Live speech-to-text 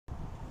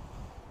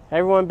Hey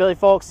everyone, Billy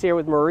Folks here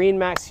with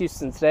MarineMax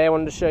Houston. Today I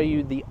wanted to show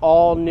you the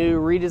all-new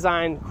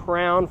redesigned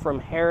Crowne from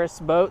Harris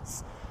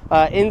Boats.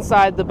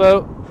 Inside the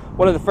boat,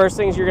 one of the first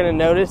things you're going to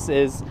notice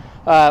is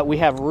we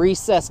have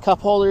recessed cup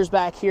holders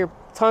back here,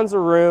 tons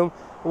of room.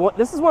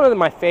 This is one of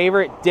my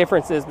favorite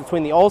differences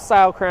between the old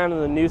style Crowne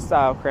and the new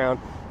style Crowne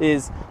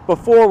is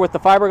before with the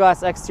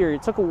fiberglass exterior,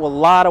 it took a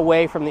lot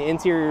away from the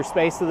interior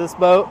space of this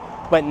boat,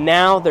 but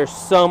now there's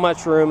so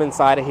much room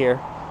inside of here.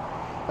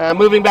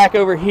 Moving back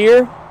over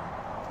here,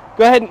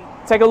 go ahead and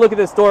take a look at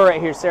this door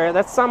right here, Sarah.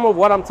 That's some of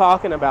what I'm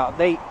talking about.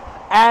 They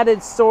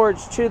added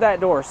storage to that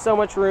door, so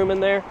much room in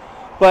there.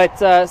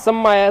 But some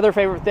of my other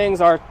favorite things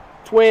are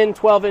twin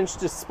 12-inch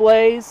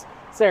displays.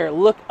 Sarah,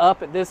 look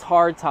up at this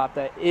hardtop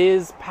that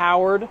is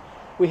powered.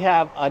 We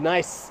have a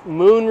nice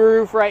moon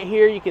roof right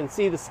here. You can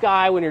see the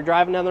sky when you're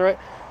driving down the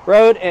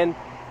road, and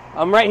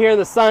I'm right here in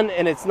the sun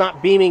and it's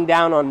not beaming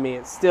down on me.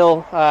 It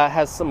still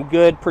has some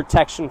good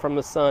protection from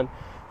the sun.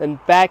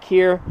 And back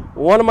here,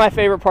 one of my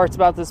favorite parts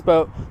about this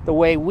boat, the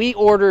way we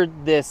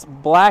ordered this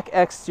black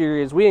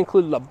exterior is we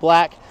included a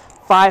black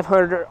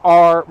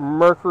 500R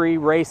Mercury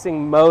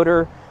racing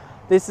motor.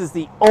 This is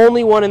the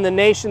only one in the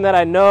nation that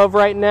I know of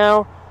right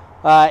now.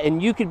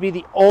 And you could be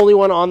the only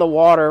one on the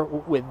water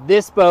with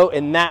this boat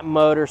and that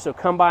motor. So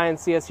come by and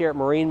see us here at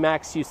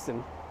MarineMax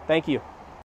Houston. Thank you.